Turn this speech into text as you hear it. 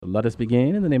Let us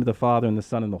begin in the name of the Father, and the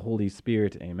Son, and the Holy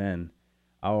Spirit. Amen.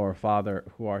 Our Father,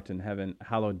 who art in heaven,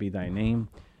 hallowed be thy name.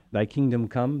 Thy kingdom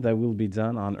come, thy will be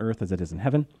done on earth as it is in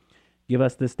heaven. Give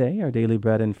us this day our daily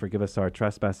bread, and forgive us our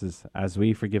trespasses, as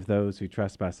we forgive those who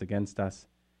trespass against us.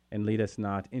 And lead us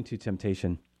not into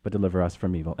temptation, but deliver us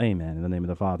from evil. Amen. In the name of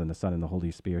the Father, and the Son, and the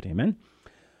Holy Spirit. Amen.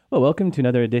 Well, welcome to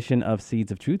another edition of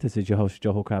Seeds of Truth. This is your host,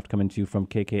 Joe Holcraft, coming to you from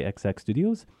KKXX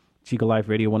Studios, Chico Life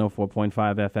Radio 104.5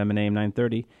 FM and AM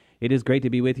 930. It is great to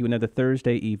be with you another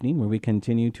Thursday evening where we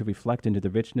continue to reflect into the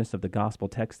richness of the gospel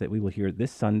text that we will hear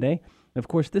this Sunday. Of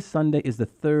course, this Sunday is the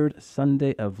third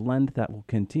Sunday of Lent that will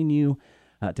continue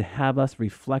to have us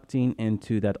reflecting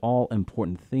into that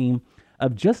all-important theme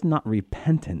of just not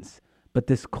repentance, but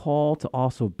this call to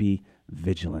also be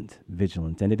vigilant.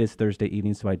 And it is Thursday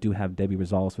evening, so I do have Debbie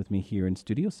Rosales with me here in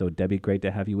studio. So, Debbie, great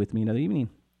to have you with me another evening.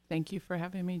 Thank you for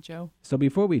having me, Joe. So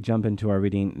before we jump into our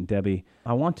reading, Debbie,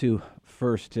 I want to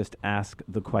first just ask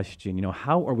the question,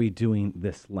 how are we doing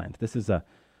this Lent? This is a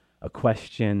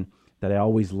question that I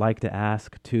always like to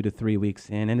ask 2 to 3 weeks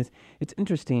in. And it's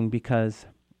interesting because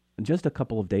just a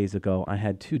couple of days ago, I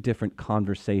had two different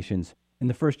conversations. And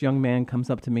the first young man comes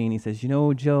up to me and he says,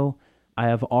 Joe, I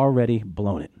have already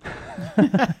blown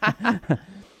it.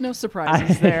 No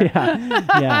surprises there.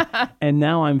 Yeah. And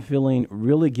now I'm feeling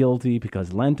really guilty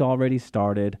because Lent already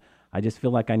started. I just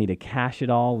feel like I need to cash it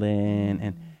all in.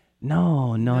 And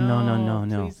no.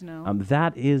 Please no.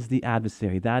 That is the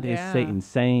adversary. That is Satan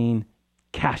saying,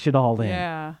 cash it all in.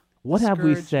 Yeah. What have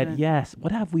we said? Yes.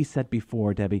 What have we said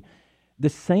before, Debbie? The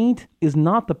saint is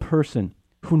not the person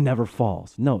who never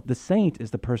falls. No, the saint is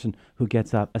the person who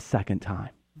gets up a second time,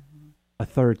 a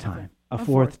third time, a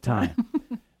fourth time.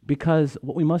 Because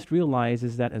what we must realize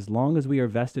is that as long as we are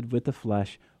vested with the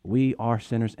flesh, we are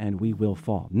sinners and we will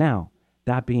fall. Now,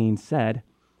 that being said,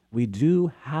 we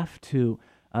do have to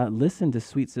listen to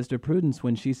sweet Sister Prudence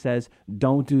when she says,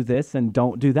 don't do this and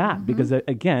don't do that. Because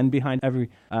again, behind every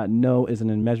no is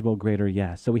an immeasurable greater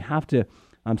yes. So we have to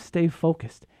stay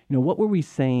focused. What were we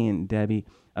saying, Debbie,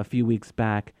 a few weeks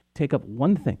back? Take up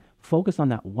one thing. Focus on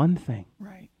that one thing.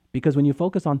 Right. Because when you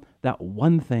focus on that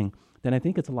one thing, then I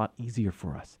think it's a lot easier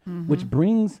for us. Which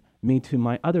brings me to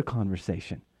my other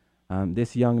conversation.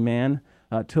 This young man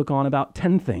took on about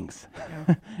 10 things,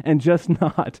 and just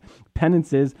not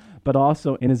penances, but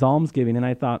also in his almsgiving. And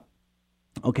I thought,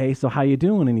 okay, so how you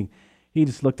doing? And he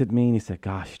just looked at me and he said,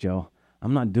 gosh, Joe,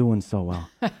 I'm not doing so well.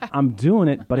 I'm doing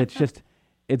it, but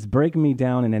it's breaking me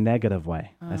down in a negative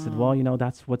way. I said, well,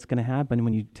 that's what's going to happen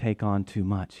when you take on too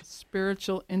much.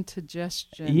 Spiritual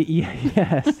indigestion.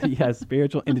 Yes,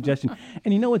 spiritual indigestion.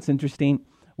 And what's interesting?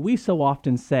 We so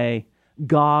often say,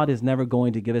 God is never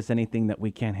going to give us anything that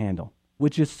we can't handle,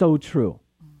 which is so true.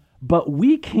 But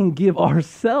we can give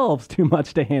ourselves too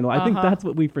much to handle. I think that's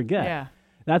what we forget. Yeah.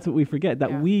 That's what we forget,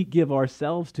 that we give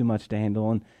ourselves too much to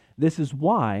handle. And this is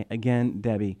why, again,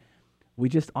 Debbie, we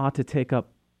just ought to take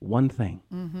up one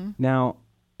thing. Now,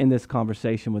 in this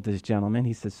conversation with this gentleman,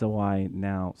 he says, so I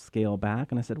now scale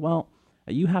back. And I said, well,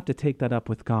 you have to take that up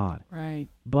with God. Right.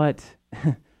 But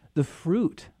the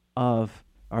fruit of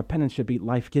our penance should be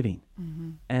life-giving.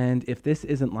 And if this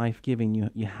isn't life-giving,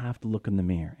 you have to look in the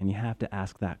mirror and you have to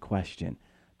ask that question.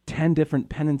 10 different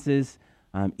penances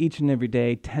each and every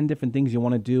day, 10 different things you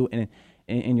want to do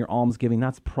in your almsgiving,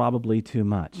 that's probably too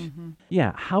much.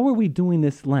 Yeah, how are we doing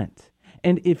this Lent?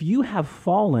 And if you have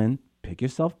fallen, pick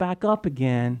yourself back up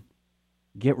again,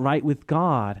 get right with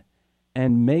God,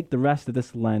 and make the rest of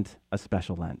this Lent a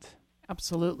special Lent.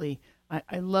 Absolutely.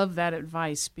 I love that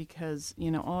advice because,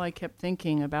 all I kept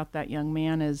thinking about that young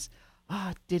man is,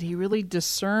 did he really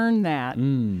discern that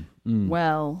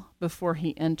well before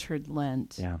he entered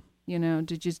Lent? Yeah.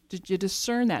 Did you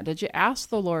discern that? Did you ask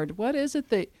the Lord, what is it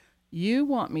that you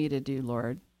want me to do,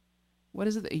 Lord? What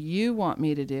is it that you want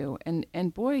me to do?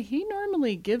 And boy, he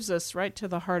normally gives us right to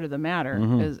the heart of the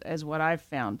matter, as what I've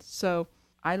found. So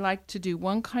I like to do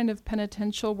one kind of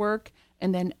penitential work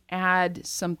and then add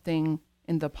something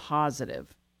in the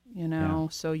positive,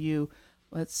 So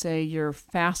let's say you're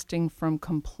fasting from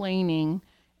complaining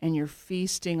and you're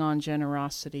feasting on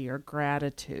generosity or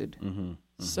gratitude.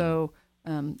 So,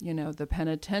 the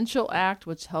penitential act,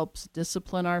 which helps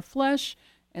discipline our flesh,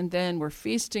 and then we're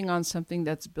feasting on something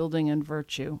that's building in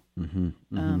virtue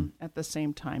at the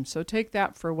same time. So take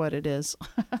that for what it is.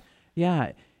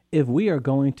 Yeah. If we are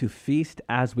going to feast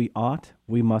as we ought,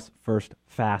 we must first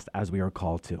fast as we are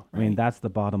called to. Right. I mean, that's the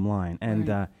bottom line.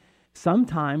 And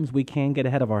sometimes we can get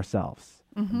ahead of ourselves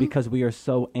because we are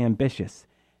so ambitious.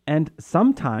 And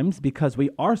sometimes because we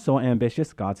are so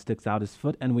ambitious, God sticks out his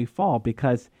foot and we fall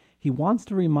because he wants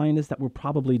to remind us that we're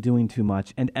probably doing too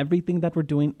much, and everything that we're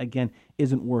doing, again,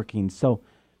 isn't working. So,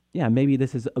 yeah, maybe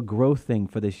this is a growth thing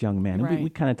for this young man. And Right. we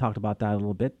kind of talked about that a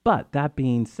little bit. But that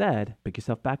being said, pick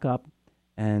yourself back up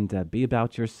and be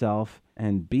about yourself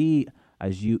and be,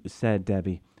 as you said,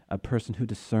 Debbie, a person who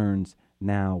discerns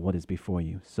now what is before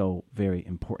you. So very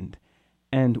important.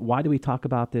 And why do we talk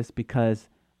about this? Because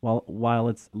while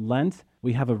it's Lent,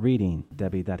 we have a reading,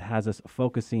 Debbie, that has us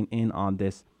focusing in on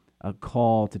this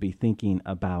call to be thinking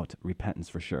about repentance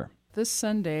for sure. This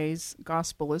Sunday's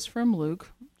gospel is from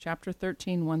Luke, chapter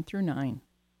 13, 1 through 9.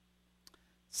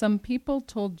 Some people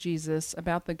told Jesus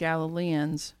about the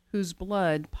Galileans whose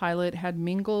blood Pilate had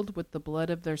mingled with the blood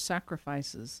of their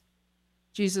sacrifices.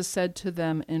 Jesus said to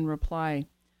them in reply,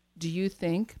 "Do you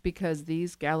think because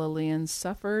these Galileans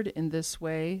suffered in this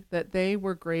way that they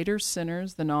were greater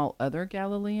sinners than all other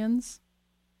Galileans?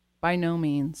 By no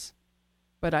means.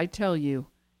 But I tell you,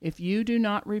 if you do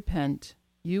not repent,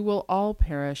 you will all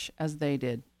perish as they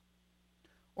did.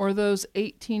 Or those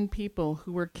 18 people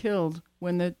who were killed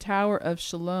when the Tower of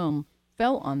Siloam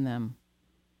fell on them.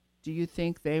 Do you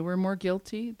think they were more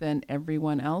guilty than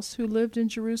everyone else who lived in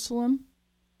Jerusalem?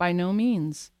 By no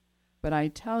means. But I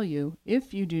tell you,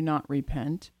 if you do not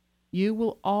repent, you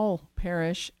will all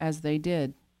perish as they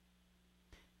did."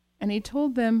 And he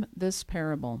told them this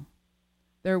parable.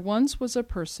 There once was a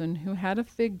person who had a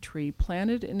fig tree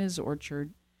planted in his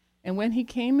orchard, and when he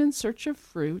came in search of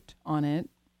fruit on it,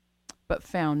 but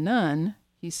found none,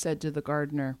 he said to the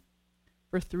gardener,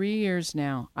 "For 3 years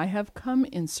now I have come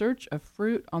in search of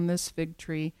fruit on this fig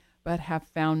tree, but have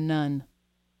found none.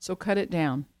 So cut it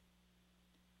down.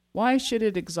 Why should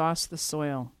it exhaust the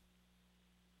soil?"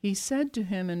 He said to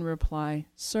him in reply,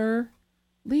 "Sir,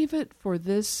 leave it for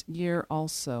this year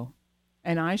also,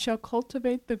 and I shall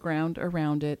cultivate the ground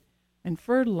around it and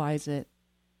fertilize it,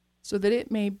 so that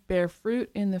it may bear fruit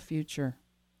in the future.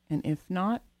 And if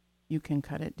not, you can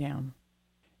cut it down."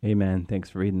 Amen. Thanks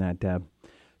for reading that, Deb.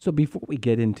 So before we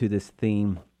get into this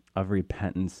theme of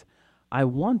repentance, I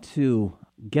want to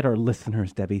get our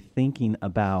listeners, Debbie, thinking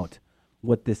about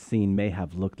what this scene may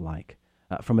have looked like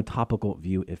from a topical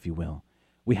view, if you will.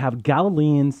 We have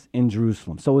Galileans in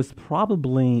Jerusalem. So it's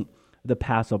probably the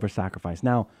Passover sacrifice.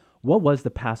 Now, what was the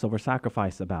Passover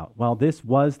sacrifice about? Well, this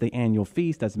was the annual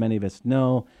feast, as many of us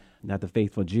know, that the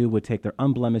faithful Jew would take their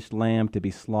unblemished lamb to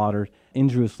be slaughtered in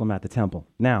Jerusalem at the temple.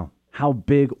 Now, how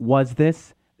big was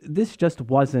this? This just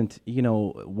wasn't,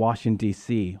 Washington,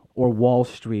 D.C. or Wall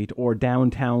Street or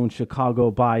downtown Chicago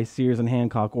by Sears and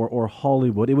Hancock or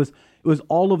Hollywood. It was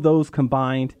all of those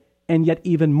combined and yet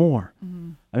even more.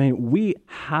 Mm-hmm. I mean, we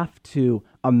have to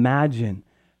imagine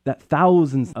that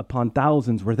thousands upon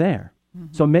thousands were there.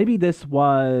 Mm-hmm. So maybe this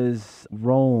was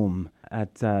Rome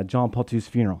at John Paul II's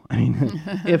funeral. I mean,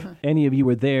 if any of you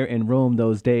were there in Rome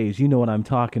those days, you know what I'm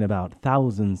talking about.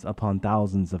 Thousands upon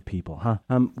thousands of people, huh?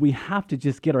 We have to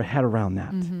just get our head around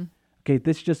that. Mm-hmm. Okay,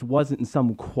 this just wasn't in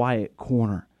some quiet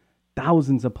corner.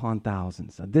 Thousands upon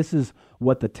thousands. This is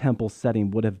what the temple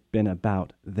setting would have been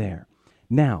about there.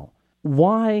 Now,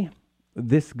 why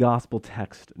this gospel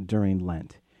text during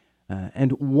Lent?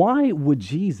 And why would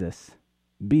Jesus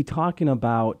be talking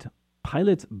about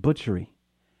Pilate's butchery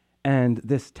and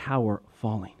this tower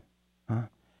falling?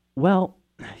 Well,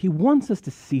 he wants us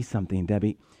to see something,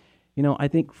 Debbie. I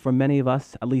think for many of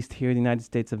us, at least here in the United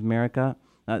States of America,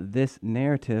 this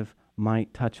narrative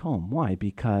might touch home. Why?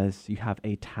 Because you have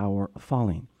a tower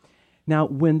falling. Now,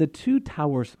 when the two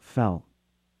towers fell,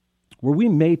 were we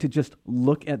made to just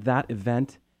look at that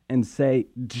event and say,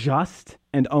 just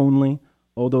and only,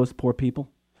 oh, those poor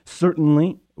people?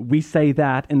 Certainly, we say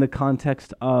that in the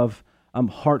context of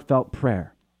heartfelt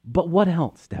prayer. But what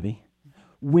else, Debbie?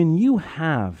 When you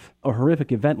have a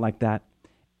horrific event like that,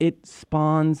 it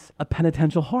spawns a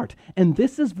penitential heart. And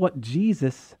this is what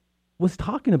Jesus was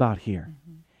talking about here.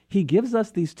 Mm-hmm. He gives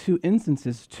us these two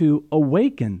instances to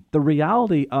awaken the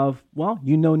reality of, well,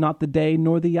 you know not the day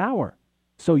nor the hour.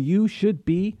 So you should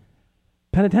be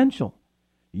penitential.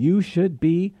 You should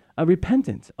be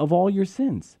repentant of all your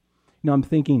sins. I'm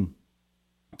thinking,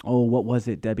 what was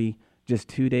it, Debbie? Just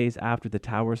 2 days after the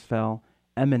towers fell,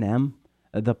 Eminem,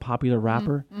 the popular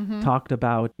rapper, talked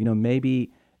about, maybe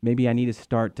I need to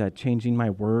start changing my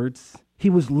words. He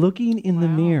was looking in the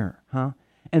mirror, huh?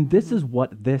 And this is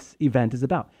what this event is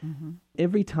about. Mm-hmm.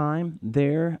 Every time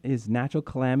there is natural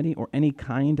calamity or any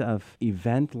kind of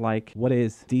event like what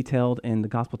is detailed in the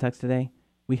gospel text today,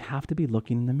 we have to be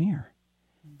looking in the mirror.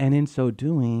 Mm-hmm. And in so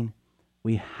doing,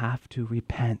 we have to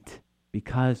repent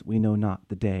because we know not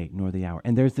the day nor the hour.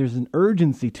 And there's an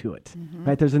urgency to it,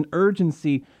 right? There's an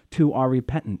urgency to our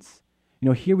repentance.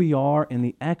 Here we are in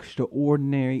the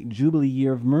extraordinary Jubilee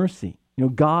year of mercy.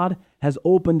 God has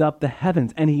opened up the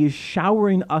heavens and he is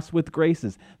showering us with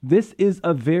graces. This is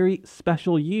a very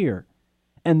special year.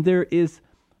 And there is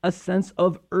a sense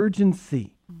of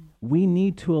urgency. We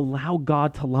need to allow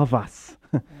God to love us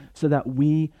so that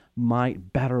we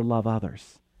might better love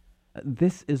others.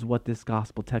 This is what this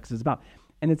gospel text is about.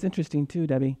 And it's interesting too,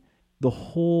 Debbie, the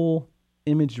whole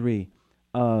imagery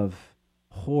of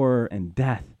horror and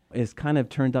death is kind of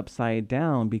turned upside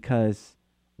down, because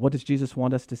what does Jesus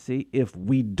want us to see? If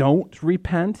we don't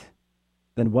repent,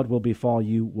 then what will befall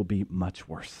you will be much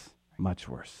worse, much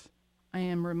worse. I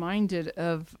am reminded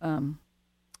of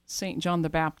St. John the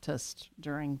Baptist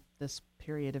during this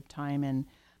period of time. And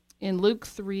in Luke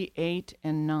 3:8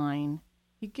 and 9,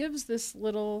 he gives this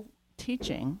little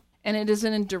teaching, and it is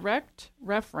in direct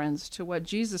reference to what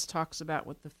Jesus talks about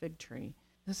with the fig tree.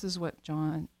 This is what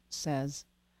John says: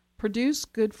 produce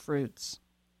good fruits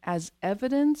as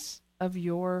evidence of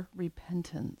your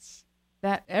repentance,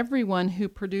 that everyone who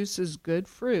produces good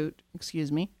fruit,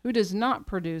 who does not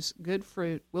produce good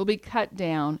fruit will be cut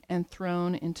down and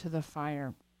thrown into the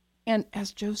fire. And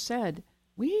as Joe said,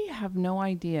 we have no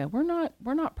idea. We're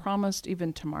not promised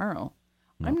even tomorrow.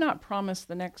 No. I'm not promised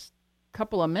the next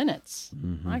couple of minutes.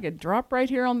 Mm-hmm. I could drop right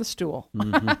here on the stool.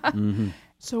 Mm-hmm. Mm-hmm.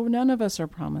 So none of us are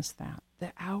promised that.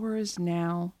 The hour is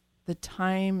now. The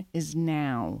time is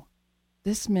now.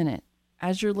 This minute.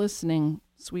 As you're listening,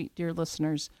 sweet dear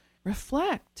listeners,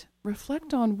 reflect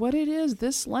on what it is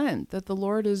this Lent that the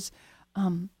Lord is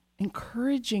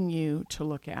encouraging you to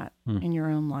look at in your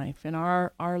own life, in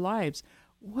our lives.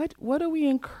 What are we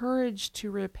encouraged to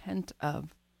repent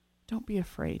of? Don't be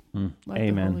afraid. Let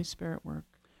Amen. The Holy Spirit work.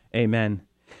 Amen.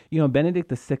 Benedict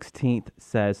XVI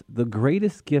says, the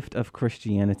greatest gift of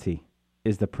Christianity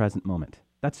is the present moment.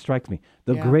 That strikes me.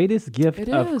 The greatest gift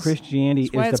of Christianity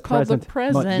is the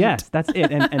present. Yes, that's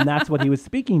it. And that's what he was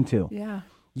speaking to. Yeah.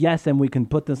 Yes, and we can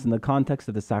put this in the context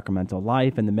of the sacramental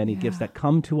life and the many gifts that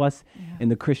come to us in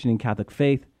the Christian and Catholic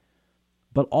faith.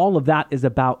 But all of that is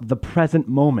about the present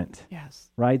moment. Yes.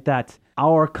 Right? That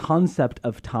our concept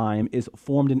of time is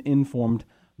formed and informed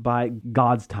by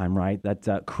God's time, right?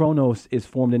 That chronos is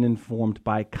formed and informed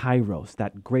by kairos,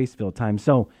 that grace-filled time.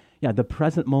 So, the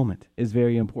present moment is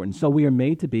very important. So we are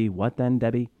made to be, what then,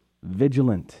 Debbie?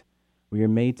 Vigilant. We are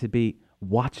made to be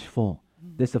watchful.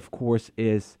 This, of course,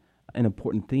 is an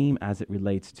important theme as it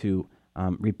relates to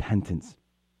repentance.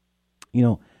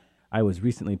 I was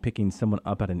recently picking someone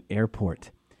up at an airport,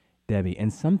 Debbie,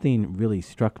 and something really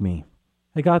struck me.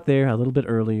 I got there a little bit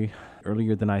earlier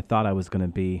than I thought I was going to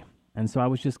be, and so I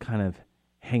was just kind of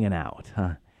hanging out.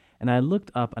 And I looked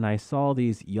up and I saw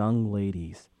these young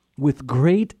ladies with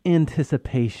great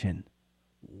anticipation,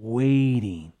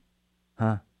 waiting,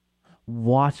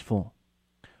 watchful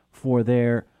for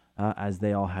their, as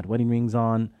they all had wedding rings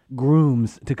on,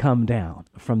 grooms to come down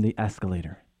from the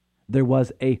escalator. There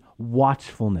was a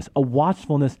watchfulness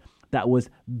that was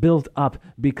built up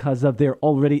because of their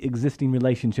already existing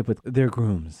relationship with their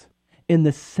grooms. In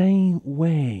the same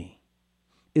way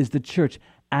is the church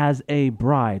as a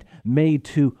bride made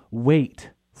to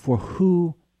wait for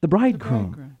who? The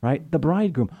bridegroom, right? The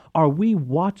bridegroom. Are we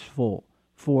watchful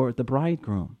for the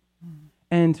bridegroom?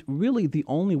 And really the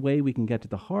only way we can get to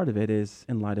the heart of it is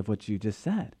in light of what you just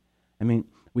said. I mean,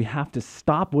 we have to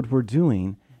stop what we're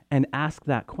doing and ask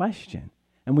that question.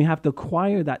 And we have to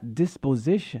acquire that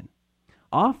disposition.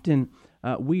 Often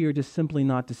we are just simply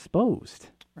not disposed.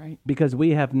 Right. Because we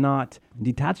have not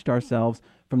detached ourselves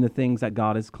from the things that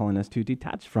God is calling us to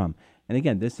detach from. And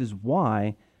again, this is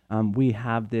why we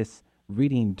have this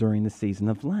reading during the season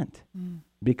of Lent,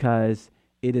 because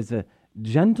it is a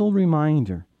gentle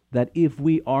reminder that if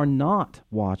we are not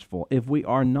watchful, if we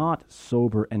are not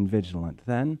sober and vigilant,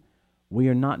 then we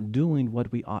are not doing what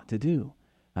we ought to do.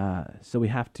 So we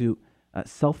have to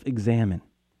self-examine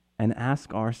and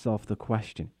ask ourselves the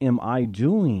question, am I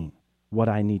doing what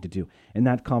I need to do? In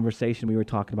that conversation we were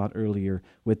talking about earlier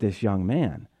with this young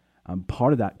man,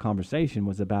 part of that conversation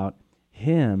was about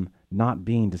him not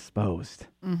being disposed.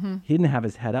 Mm-hmm. He didn't have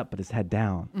his head up, but his head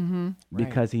down,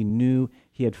 because he knew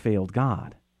he had failed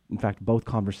God. In fact, both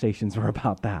conversations were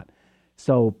about that.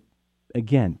 So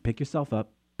again, pick yourself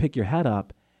up, pick your head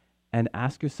up, and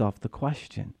ask yourself the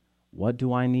question, what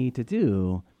do I need to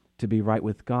do to be right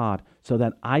with God so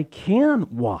that I can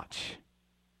watch,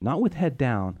 not with head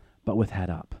down, but with head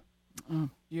up? Oh,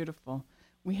 beautiful.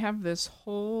 We have this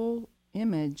whole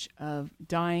image of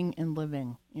dying and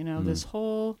living. This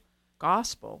whole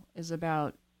gospel is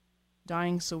about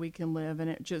dying so we can live. And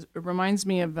it reminds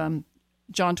me of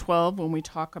John 12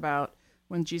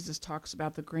 when Jesus talks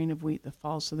about the grain of wheat that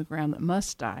falls to the ground that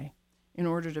must die in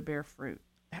order to bear fruit.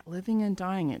 That living and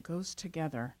dying, it goes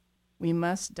together. We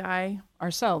must die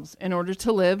ourselves in order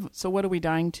to live. So what are we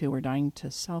dying to? We're dying to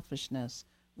selfishness.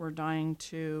 We're dying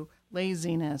to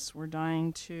laziness. We're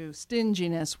dying to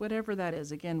stinginess, whatever that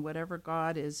is. Again, whatever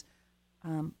God is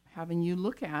having you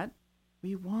look at,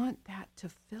 we want that to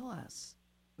fill us.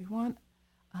 We want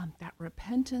that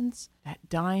repentance, that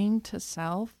dying to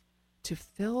self, to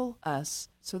fill us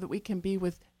so that we can be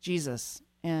with Jesus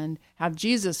and have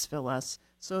Jesus fill us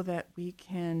so that we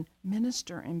can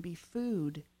minister and be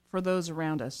food for those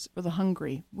around us, for the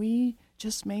hungry. We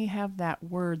just may have that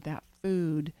word, that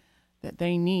food that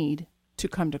they need to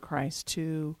come to Christ,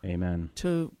 to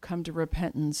come to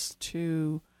repentance,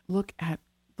 to look at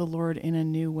the Lord in a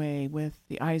new way with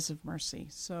the eyes of mercy.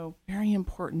 So very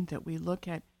important that we look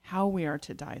at how we are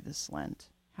to die this Lent,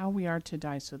 how we are to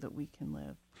die so that we can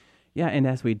live. Yeah, and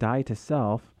as we die to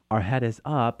self, our head is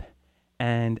up.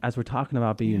 And as we're talking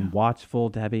about being watchful,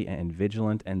 Debbie, and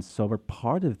vigilant and sober,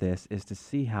 part of this is to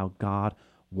see how God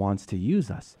wants to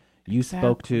use us. You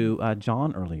spoke to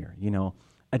John earlier. You know,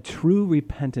 a true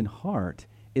repentant heart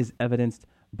is evidenced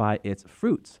by its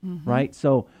fruits, right?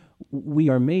 So we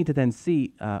are made to then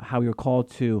see how we are called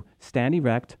to stand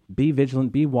erect, be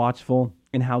vigilant, be watchful,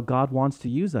 and how God wants to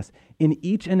use us in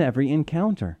each and every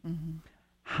encounter.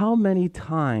 How many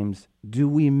times do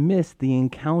we miss the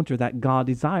encounter that God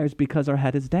desires because our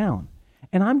head is down?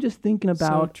 And I'm just thinking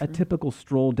about a typical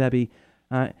stroll, Debbie,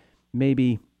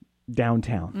 maybe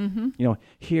downtown. You know,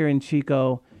 here in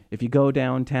Chico, if you go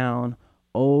downtown,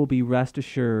 be rest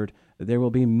assured that there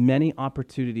will be many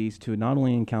opportunities to not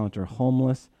only encounter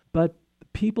homeless, but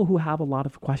people who have a lot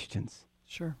of questions.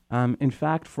 Sure. In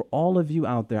fact, for all of you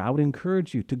out there, I would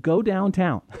encourage you to go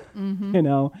downtown, you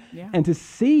know, and to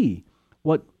see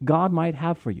what God might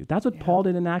have for you. That's what Paul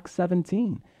did in Acts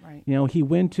 17. Right. You know, he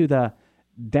went to the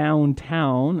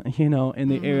downtown, you know, in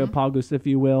the Areopagus, if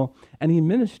you will, and he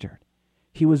ministered.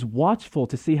 He was watchful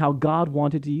to see how God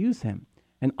wanted to use him.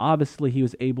 And obviously he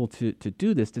was able to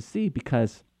do this, to see,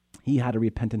 because he had a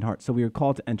repentant heart. So we are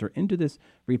called to enter into this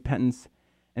repentance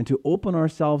and to open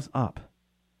ourselves up,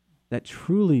 that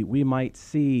truly we might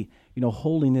see, you know,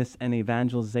 holiness and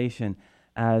evangelization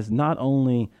as not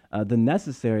only the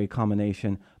necessary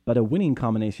combination, but a winning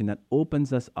combination that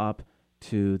opens us up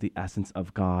to the essence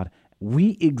of God.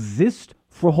 We exist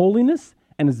for holiness,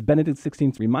 and as Benedict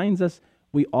XVI reminds us,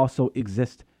 we also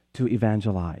exist to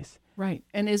evangelize. Right.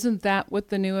 And isn't that what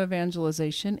the new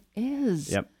evangelization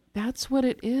is? Yep. That's what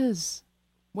it is.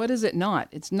 What is it not?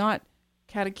 It's not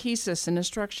catechesis and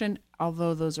instruction,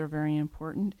 although those are very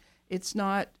important. It's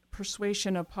not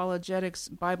persuasion, apologetics,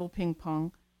 Bible ping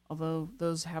pong, although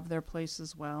those have their place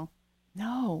as well.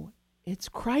 No, it's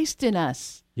Christ in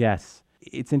us. Yes.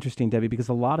 It's interesting, Debbie, because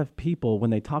a lot of people, when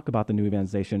they talk about the new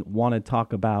evangelization, want to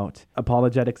talk about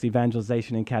apologetics,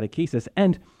 evangelization, and catechesis,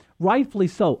 and rightfully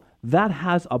so. That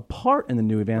has a part in the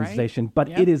new evangelization, but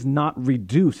it is not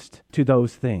reduced to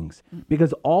those things,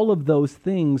 because all of those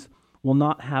things will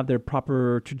not have their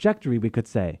proper trajectory, we could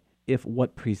say, if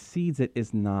what precedes it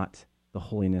is not the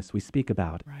holiness we speak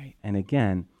about. Right. And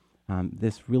again,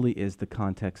 this really is the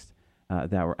context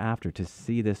that we're after, to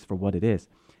see this for what it is.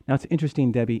 Now, it's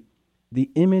interesting, Debbie, the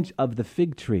image of the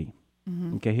fig tree.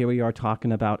 Okay, here we are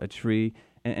talking about a tree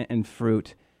and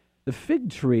fruit. The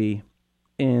fig tree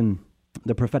in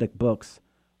the prophetic books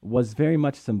was very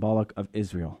much symbolic of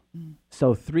Israel.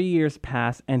 So 3 years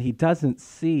pass, and he doesn't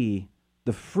see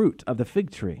the fruit of the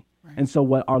fig tree. Right. And so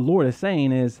what our Lord is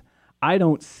saying is, I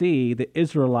don't see the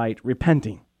Israelite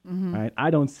repenting. Right?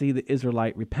 I don't see the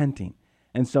Israelite repenting.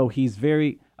 And so he's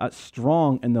very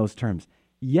strong in those terms.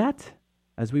 Yet,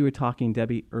 as we were talking,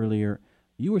 Debbie, earlier,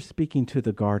 you were speaking to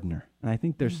the gardener, and I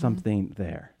think there's something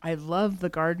there. I love the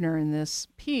gardener in this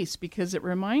piece because it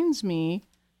reminds me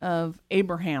of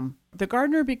Abraham. The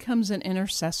gardener becomes an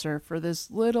intercessor for this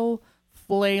little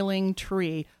flailing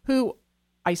tree who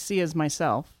I see as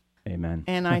myself. Amen.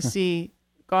 And I see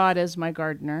God as my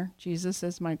gardener, Jesus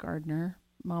as my gardener,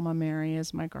 Mama Mary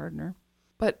as my gardener.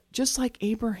 But just like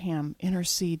Abraham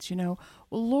intercedes, well,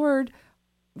 Lord,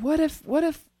 what if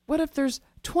there's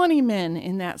 20 men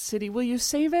in that city? Will you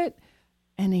save it?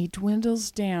 And he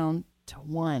dwindles down to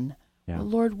one. Yeah. Well,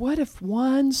 Lord, what if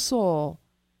one soul,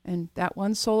 and that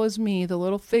one soul is me, the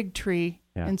little fig tree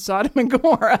in Sodom and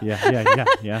Gomorrah.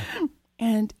 Yeah.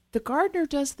 And the gardener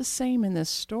does the same in this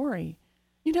story.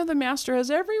 The master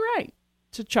has every right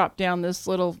to chop down this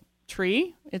little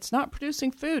tree. It's not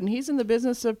producing food, and he's in the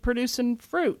business of producing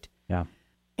fruit. Yeah.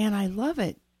 And I love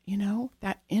it.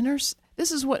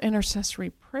 This is what intercessory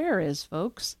prayer is,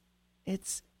 folks.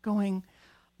 It's going,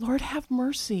 Lord, have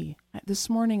mercy. This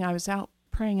morning I was out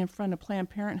praying in front of Planned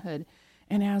Parenthood,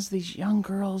 And as these young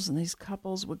girls and these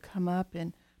couples would come up,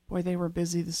 and boy, they were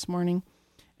busy this morning.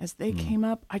 As they came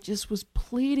up, I just was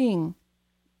pleading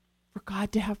for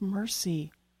God to have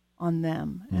mercy on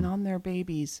them and on their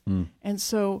babies. And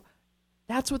so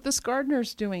that's what this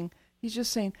gardener's doing. He's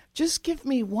just saying, just give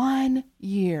me 1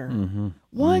 year,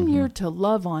 1 year to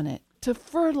love on it, to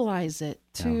fertilize it,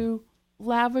 to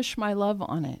lavish my love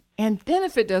on it. And then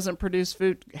if it doesn't produce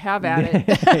fruit, have at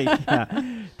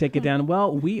it. Take it down.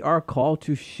 Well, we are called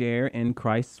to share in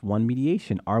Christ's one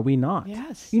mediation, are we not?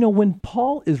 Yes. You know, when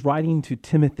Paul is writing to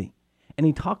Timothy and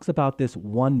he talks about this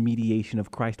one mediation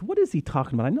of Christ, what is he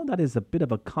talking about? I know that is a bit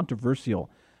of a controversial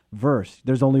verse.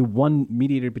 There's only one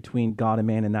mediator between God and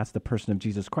man, and that's the person of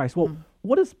Jesus Christ. Well,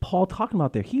 what is Paul talking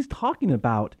about there? He's talking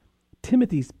about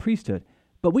Timothy's priesthood,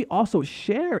 but we also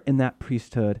share in that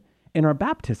priesthood in our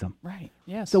baptism. Right,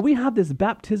 yes. So we have this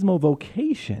baptismal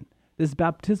vocation, this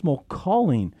baptismal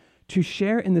calling to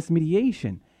share in this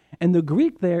mediation. And the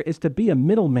Greek there is to be a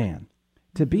middleman,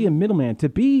 to be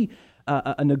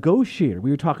a negotiator.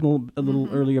 We were talking a little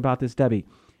earlier about this, Debbie.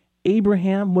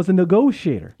 Abraham was a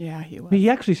negotiator. Yeah, he was. He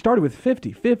actually started with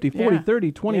 50, 40,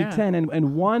 30, 20, 10,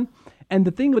 and 1. And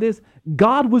the thing of it is,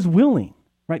 God was willing,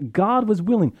 right? God was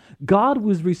willing. God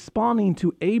was responding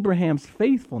to Abraham's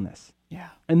faithfulness. Yeah.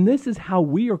 And this is how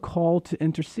we are called to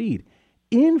intercede.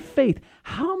 In faith,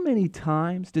 how many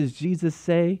times does Jesus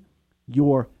say,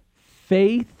 your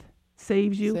faith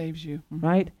saves you? Saves you.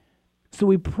 Right? So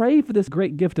we pray for this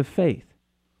great gift of faith.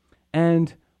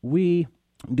 And we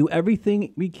do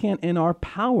everything we can in our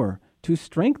power to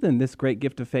strengthen this great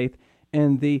gift of faith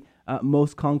and the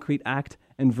most concrete act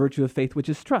and virtue of faith, which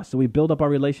is trust. So we build up our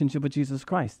relationship with Jesus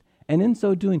Christ. And in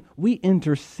so doing, we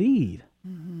intercede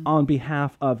on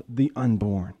behalf of the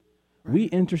unborn. Right. We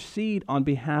intercede on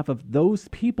behalf of those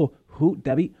people who,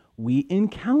 Debbie, we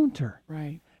encounter.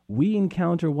 Right. We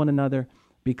encounter one another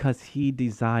because he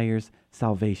desires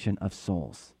salvation of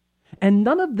souls. And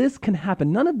none of this can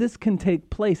happen. None of this can take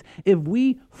place if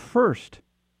we first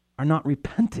are not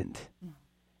repentant.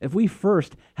 If we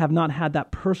first have not had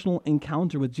that personal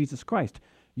encounter with Jesus Christ.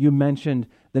 You mentioned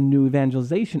the new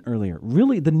evangelization earlier.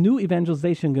 Really, the new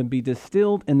evangelization can be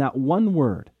distilled in that one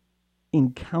word,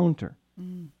 encounter.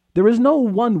 There is no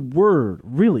one word,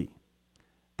 really,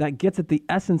 that gets at the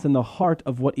essence and the heart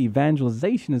of what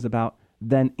evangelization is about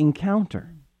than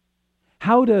encounter.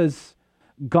 How does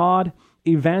God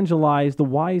evangelize the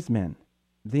wise men?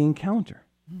 The encounter.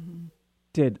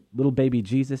 Did little baby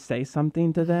Jesus say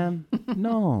something to them?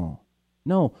 No.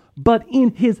 But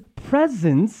in his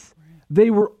presence, they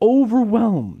were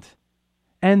overwhelmed.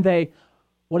 And they,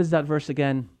 what is that verse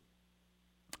again?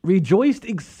 Rejoiced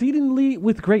exceedingly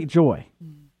with great joy.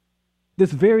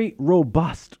 This very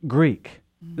robust Greek,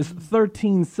 this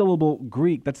 13-syllable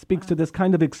Greek that speaks to this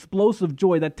kind of explosive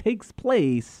joy that takes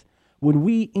place when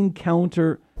we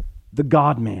encounter the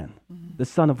God-man, the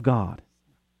Son of God.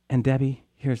 And Debbie,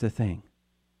 here's the thing.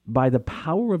 By the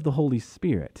power of the Holy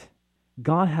Spirit,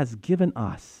 God has given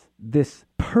us this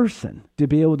person to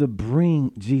be able to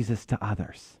bring Jesus to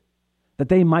others, that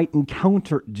they might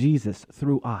encounter Jesus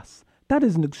through us. That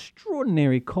is an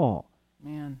extraordinary call.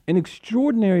 Man. An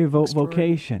extraordinary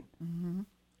vocation.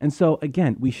 And so,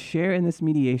 again, we share in this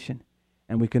mediation,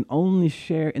 and we can only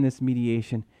share in this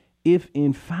mediation if,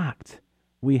 in fact,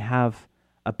 we have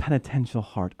a penitential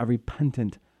heart, a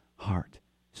repentant heart.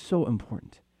 So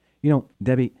important. You know,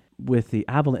 Debbie, with the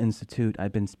Avila Institute,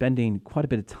 I've been spending quite a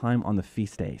bit of time on the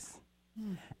feast days.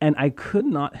 And I could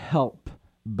not help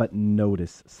but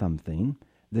notice something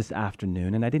this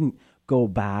afternoon. And I didn't go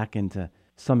back into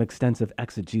some extensive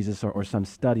exegesis or some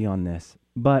study on this,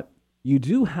 but you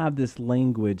do have this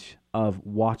language of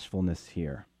watchfulness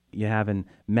here. You have in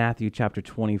Matthew chapter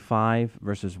 25,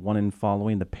 verses 1 and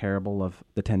following, the parable of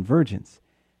the 10 virgins.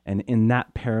 And in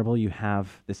that parable, you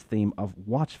have this theme of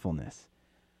watchfulness.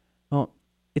 Well,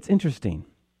 it's interesting.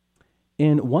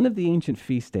 In one of the ancient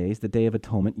feast days, the Day of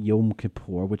Atonement, Yom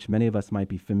Kippur, which many of us might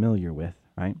be familiar with,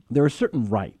 right? There are certain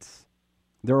rites.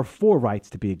 There are 4 rites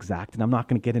to be exact, and I'm not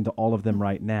going to get into all of them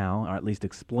right now, or at least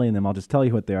explain them. I'll just tell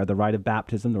you what they are. The rite of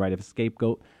baptism, the rite of a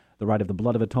scapegoat, the rite of the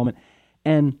blood of atonement,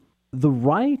 and the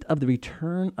rite of the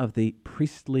return of the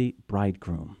priestly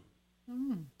bridegroom.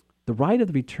 The rite of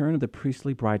the return of the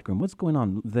priestly bridegroom. What's going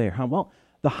on there? Well,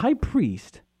 the high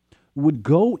priest would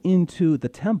go into the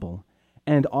temple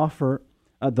and offer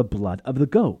the blood of the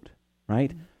goat,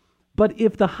 right? But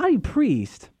if the high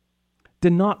priest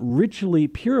did not ritually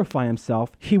purify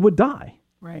himself, he would die.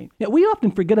 Right. Yeah, we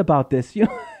often forget about this. You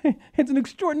know, it's an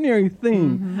extraordinary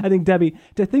thing, I think, Debbie,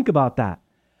 to think about that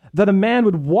a man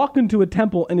would walk into a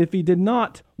temple, and if he did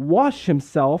not wash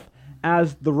himself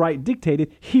as the rite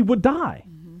dictated, he would die.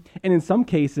 And in some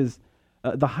cases,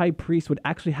 the high priest would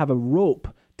actually have a rope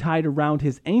tied around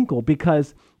his ankle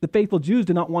because the faithful Jews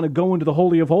did not want to go into the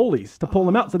Holy of Holies to pull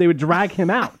him out, so they would drag him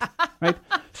out, right?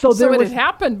 So it had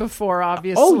happened before,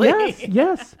 obviously. Oh,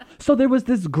 yes. So there was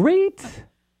this great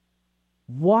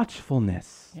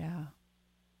watchfulness. Yeah.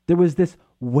 There was this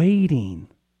waiting,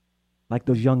 like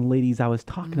those young ladies I was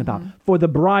talking about, for the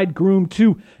bridegroom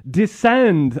to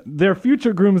descend, their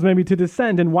future grooms maybe to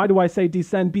descend. And why do I say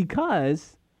descend?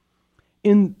 Because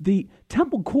in the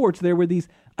temple courts, there were these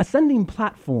ascending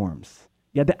platforms.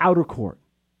 You had the outer court,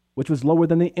 which was lower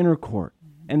than the inner court.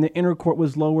 And the inner court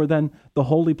was lower than the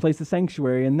holy place, the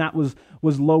sanctuary, and that was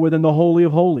lower than the Holy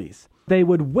of Holies. They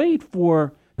would wait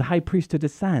for the high priest to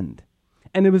descend.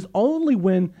 And it was only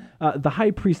when the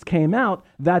high priest came out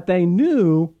that they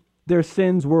knew their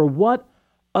sins were what?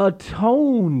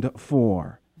 Atoned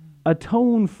for.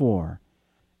 Atoned for.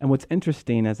 And what's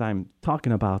interesting as I'm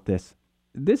talking about this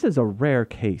is a rare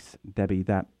case, Debbie,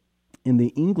 that in the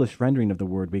English rendering of the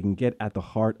word, we can get at the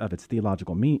heart of its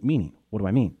theological meaning. What do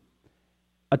I mean?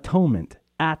 Atonement,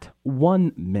 at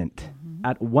one mint,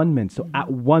 so at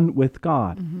one with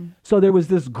God. So there was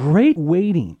this great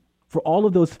waiting for all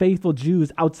of those faithful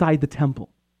Jews outside the temple.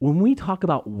 When we talk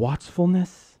about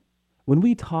watchfulness, when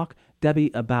we talk, Debbie,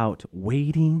 about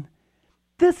waiting,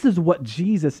 this is what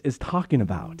Jesus is talking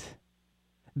about.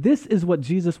 This is what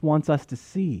Jesus wants us to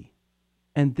see.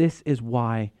 And this is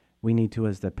why we need to,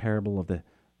 as the parable of the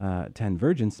 10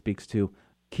 virgins speaks to,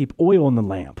 keep oil in the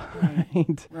lamp.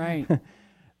 Right.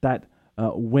 That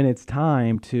when it's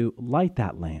time to light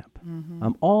that lamp.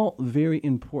 All very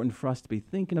important for us to be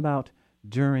thinking about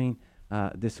during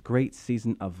this great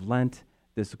season of Lent,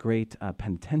 this great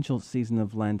penitential season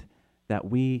of Lent, that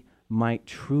we might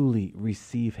truly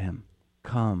receive him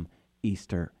come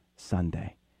Easter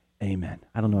Sunday. Amen.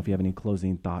 I don't know if you have any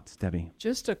closing thoughts, Debbie.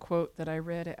 Just a quote that I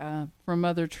read from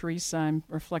Mother Teresa. I'm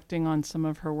reflecting on some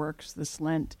of her works this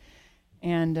Lent.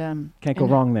 And can't go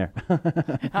wrong there.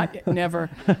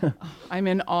 Never. I'm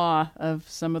in awe of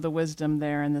some of the wisdom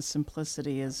there, and the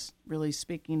simplicity is really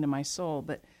speaking to my soul.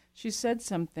 But she said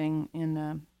something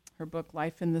in her book,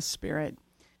 Life in the Spirit.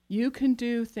 You can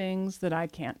do things that I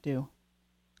can't do,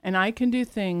 and I can do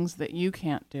things that you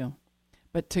can't do.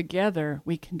 But together,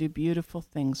 we can do beautiful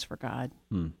things for God.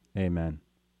 Amen.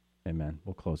 Amen.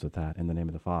 We'll close with that. In the name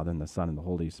of the Father, and the Son, and the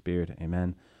Holy Spirit.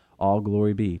 Amen. All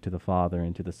glory be to the Father,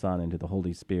 and to the Son, and to the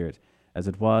Holy Spirit, as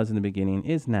it was in the beginning,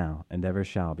 is now, and ever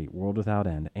shall be, world without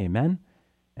end. Amen.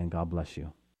 And God bless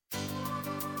you.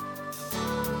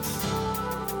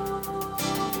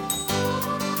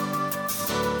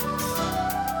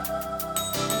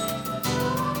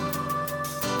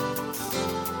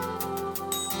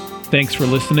 Thanks for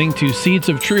listening to Seeds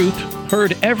of Truth,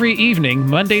 heard every evening,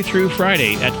 Monday through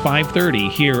Friday at 5:30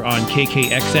 here on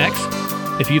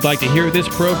KKXX. If you'd like to hear this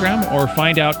program or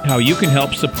find out how you can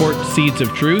help support Seeds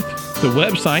of Truth, the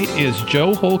website is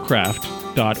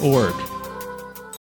joeholcraft.org.